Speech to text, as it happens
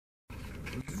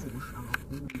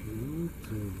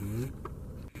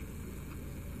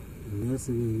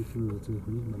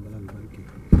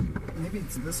Maybe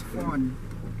it's this phone.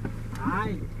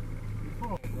 Aye.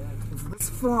 It's this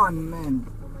phone, man.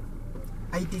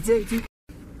 I detect it.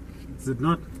 Is it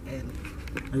not?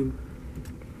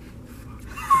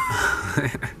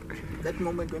 That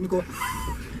moment when you go.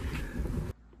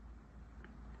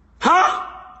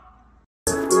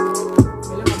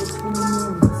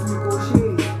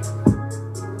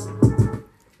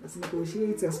 Let's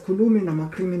negotiate as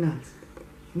criminals.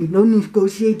 We don't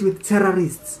negotiate with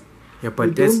terrorists. Yeah,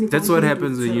 but that's what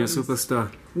happens when you're a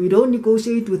superstar. We don't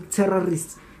negotiate with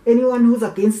terrorists. Anyone who's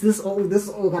against this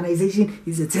organization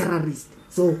is a terrorist.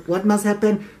 So what must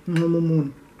happen?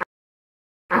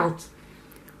 Out.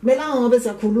 But I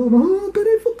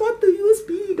forgot the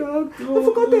USB, dog. I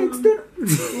forgot the external.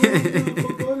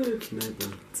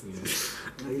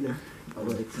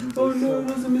 Oh no, it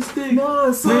was a mistake.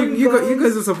 No, sorry, you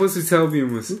guys are supposed to tell me,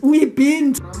 Mus. We've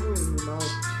been.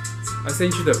 I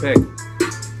sent you the pack.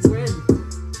 When?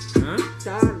 Huh?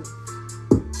 Done.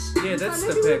 Yeah, that's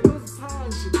the pack.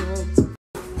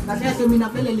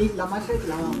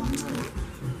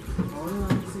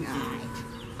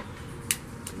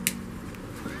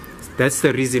 That's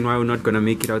the reason why we're not gonna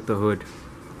make it out the hood.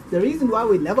 The reason why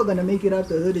we're never gonna make it out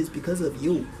the hood is because of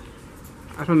you.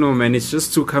 I don't know, man. It's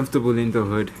just too comfortable in the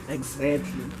hood.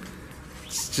 Exactly.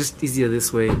 It's just easier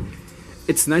this way.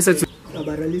 It's nicer to.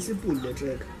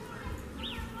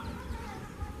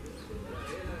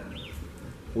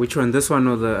 Which one? This one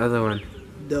or the other one?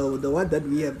 The one that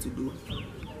we have to do.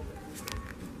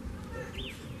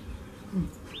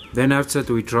 Then after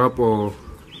we drop or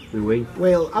we wait?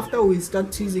 Well, after we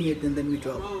start teasing it and then we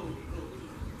drop.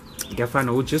 Yeah, fine.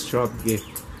 We'll just drop. Yeah.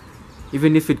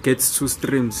 Even if it gets 2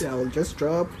 streams. Yeah, we'll just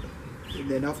drop. And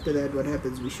then after that, what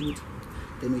happens? We shoot.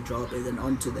 Then we drop and then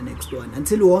on to the next one.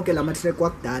 Until we walk a track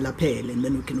work and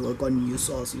then we can work on new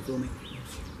source, you feel me?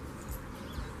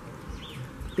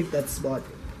 I think that's smart.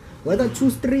 Whether 2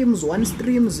 streams, 1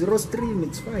 stream, 0 stream,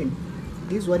 it's fine.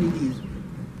 It is what it is.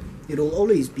 It will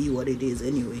always be what it is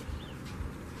anyway.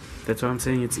 That's why I'm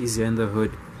saying it's easier in the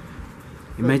hood.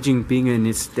 Imagine being an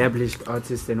established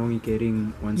artist and only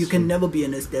getting 1 stream. You can never be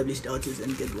an established artist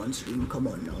and get 1 stream. Come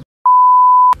on now.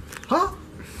 Huh?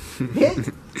 Yeah?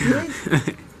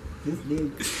 This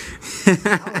name.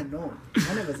 I don't know.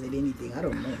 I never said anything. I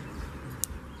don't know.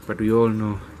 But we all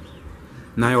know.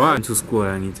 Now I want to score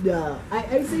on it. Yeah,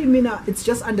 I say, Mina, it's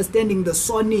just understanding the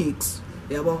sonics.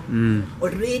 Yeah,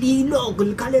 already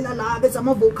local,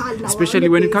 especially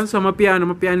when it comes to my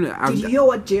piano. Did you hear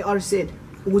what JR said?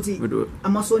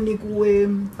 I'm a sonic,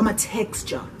 I'm a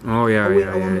texture. Oh yeah,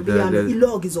 the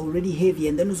log is already heavy,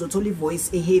 and then there's totally voice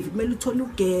a heavy.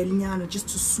 Just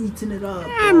to sweeten it up.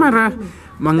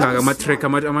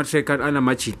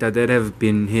 That have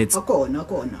been hits.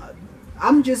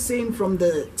 I'm just saying from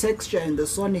the texture and the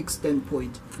sonic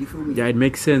standpoint. You feel me? Yeah, it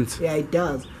makes sense. Yeah, it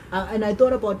does. And I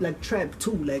thought about like trap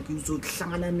too, like you should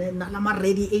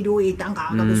ready 808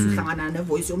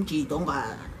 voice.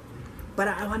 But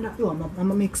I wonder,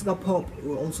 I'm a mix up pop.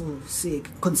 We're also sick.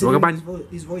 Considering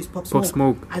his voice, Pop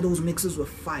Smoke. Those mixes were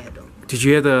fire though. Did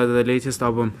you hear the latest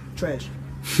album? Trash.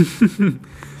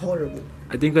 Horrible.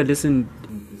 I think I listened.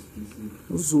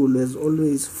 Zulu is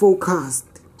always focused.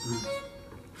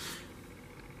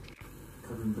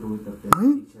 Coming through with the best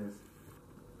features.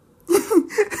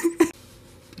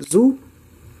 Zoo?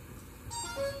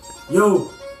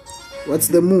 Yo! What's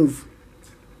the move?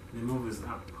 The move is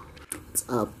up. It's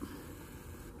up.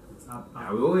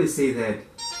 We always say that,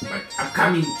 but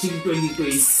upcoming Team 2020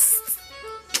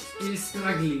 is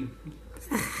struggling.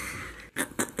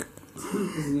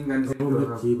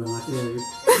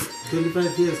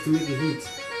 25 years to make a hit.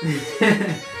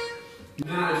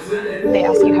 They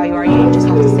ask you how you are, you just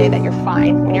have to say that you're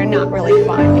fine when you're not really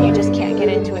fine, but you just can't get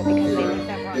into it because they live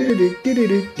that wrong.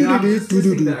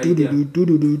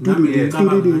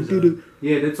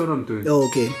 Yeah, that's what I'm doing. Oh,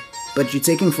 okay. But you're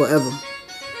taking forever.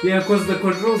 Yeah, because the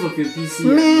controls of your PC.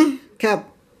 Meh, cap.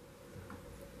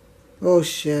 Oh,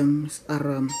 Shams,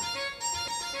 Aram.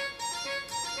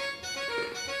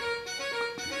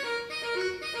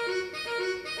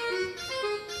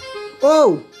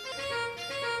 Oh!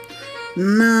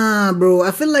 Nah, bro.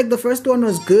 I feel like the first one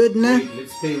was good, nah. Wait,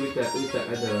 let's play with the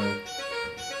other.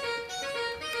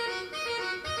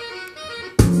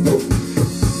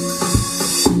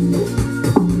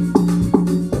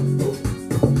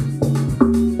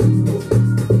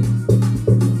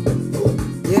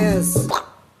 Yes.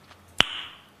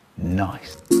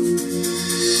 Nice.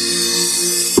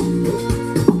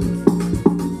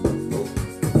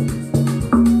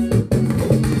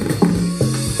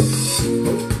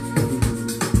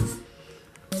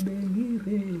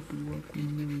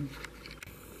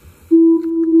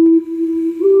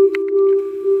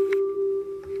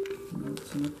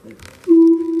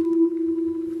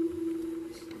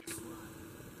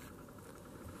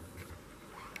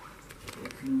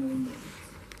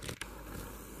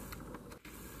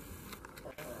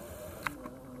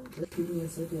 Just give me a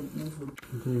second.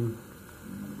 Okay.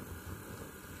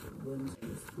 When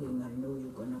this thing, I know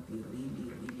you're gonna be really,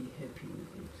 really happy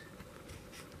with it.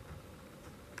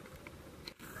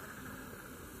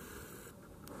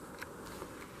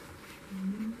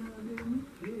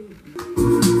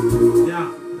 Yeah,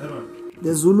 that one.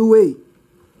 The Zulu way.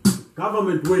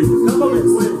 Government way. Government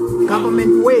way.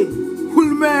 Government way.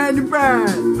 Hulman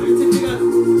brand. We're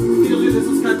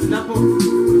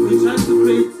trying to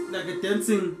create like a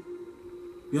dancing.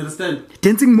 You understand?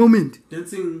 Dancing moment.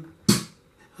 Dancing.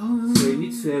 So you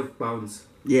need to have bounce.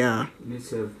 Yeah. You need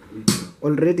to have rhythm.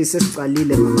 Already says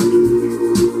Kalile Mama.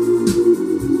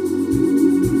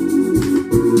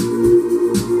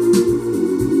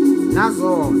 That's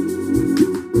all.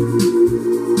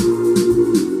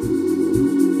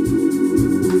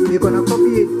 We're gonna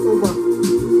copy it over.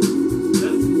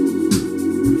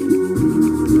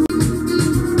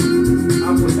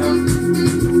 Up or down?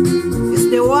 It's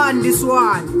the one, this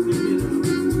one.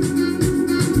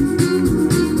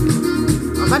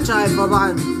 I'm a jive,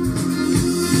 Baba.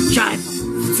 Jive.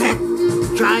 Set.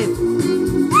 Jive.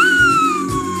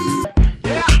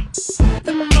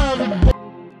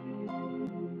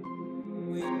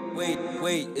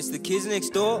 Wait, it's the kids next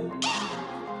door?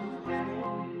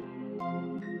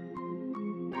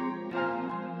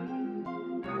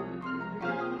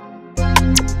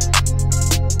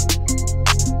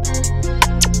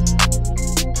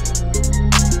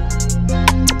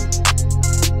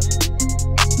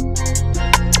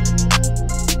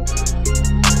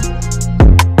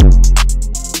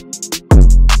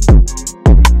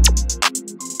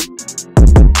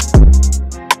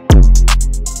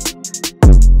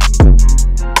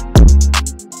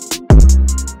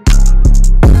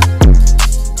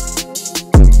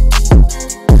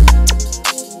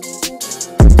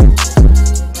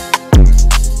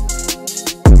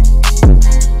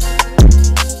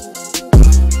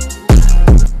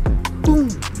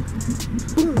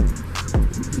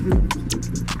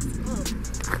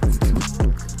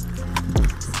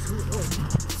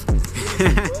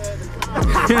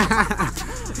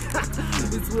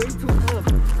 It's way too up.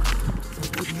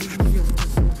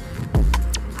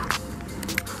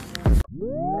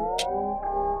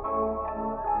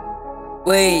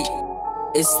 Wait,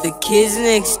 it's the kids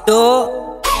next door?